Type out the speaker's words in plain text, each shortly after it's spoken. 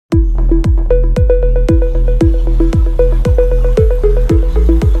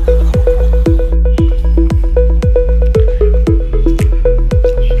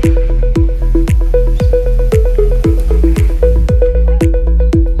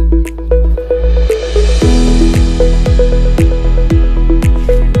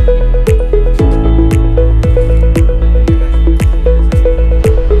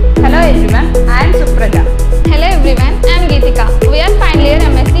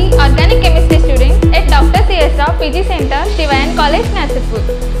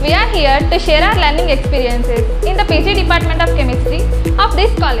experiences in the PG Department of Chemistry of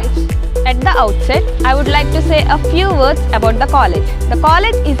this college. At the outset, I would like to say a few words about the college. The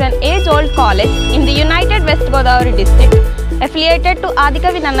college is an age-old college in the United West Godavari District, affiliated to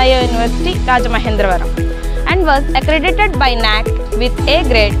Adikavi Nannaya University, Rajamahendravaram, and was accredited by NAC with A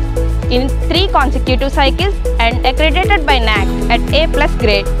grade in 3 consecutive cycles and accredited by NAC at A+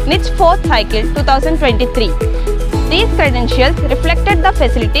 grade in its 4th cycle 2023. These credentials reflected the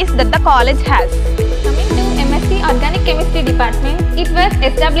facilities that the college has. Coming to M.Sc Organic Chemistry Department, it was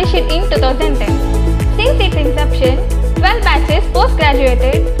established in 2010. Since its inception, 12 batches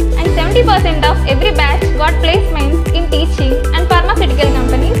post-graduated and 70% of every batch got placements in teaching and pharmaceutical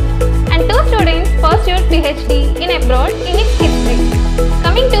companies, and 2 students pursued PhD in abroad in its history.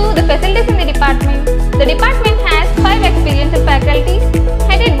 Coming to the facilities in the department has 5 experienced faculty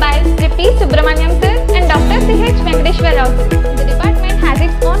headed by Sri P. Subramaniam sir and Dr. V.R.A.O. sir. The department has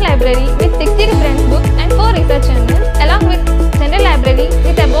its own library with 60 reference books and 4 research journals, along with general library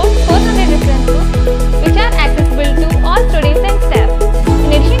with about 400 reference books which are accessible to all students and staff.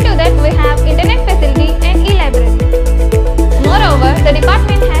 In addition to that, we have internet facility and e-library. Moreover, the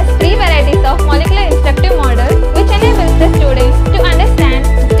department has 3 varieties of molecular instructive models which enables the students to understand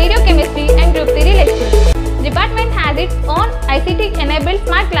stereochemistry and group theory lectures. The department has its own ICT-enabled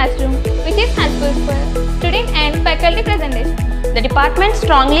smart classroom which is helpful for student and faculty presentation. The department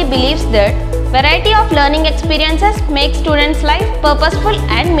strongly believes that variety of learning experiences make students' life purposeful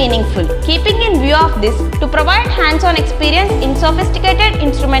and meaningful. Keeping in view of this, to provide hands-on experience in sophisticated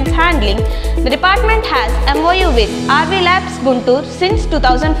instruments handling, the department has MOU with RV Labs Guntur since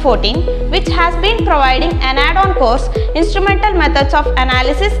 2014, which has been providing an add-on course, Instrumental Methods of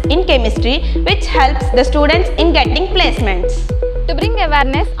Analysis in Chemistry, which helps the students in getting placements. To bring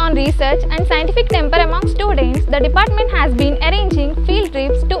awareness on research and scientific temper among students, the department has been arranging field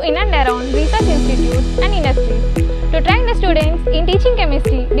trips to in and around research institutes and industries. To train the students in teaching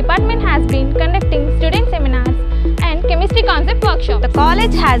chemistry, the department has been conducting student seminars and chemistry concept workshops. The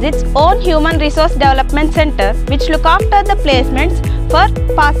college has its own Human Resource Development Center which look after the placements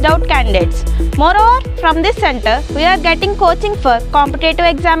for passed out candidates. Moreover, from this center, we are getting coaching for competitive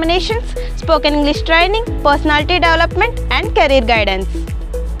examinations, spoken English training, personality development and career guidance.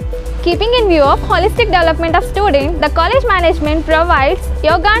 Keeping in view of holistic development of students, the college management provides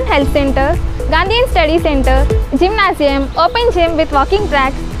Yoga and Health Center, Gandhian Study Center, Gymnasium, Open Gym with walking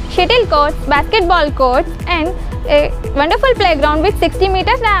tracks, shuttle courts, basketball courts and a wonderful playground with 60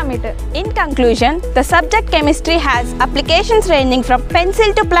 meters diameter. In conclusion, the subject chemistry has applications ranging from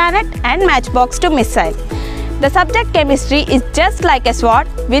pencil to planet and matchbox to missile. The subject chemistry is just like a sword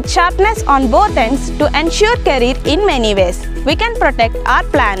with sharpness on both ends to ensure career in many ways. We can protect our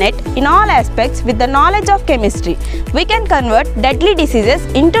planet in all aspects with the knowledge of chemistry. We can convert deadly diseases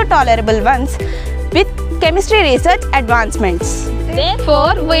into tolerable ones with chemistry research advancements.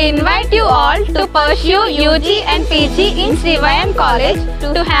 Therefore, we invite you all to pursue UG and PG in Sri Y.N. College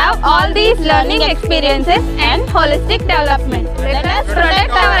to have all these learning experiences and holistic development. Let us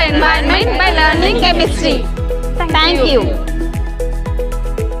protect our environment by learning chemistry. Thank you.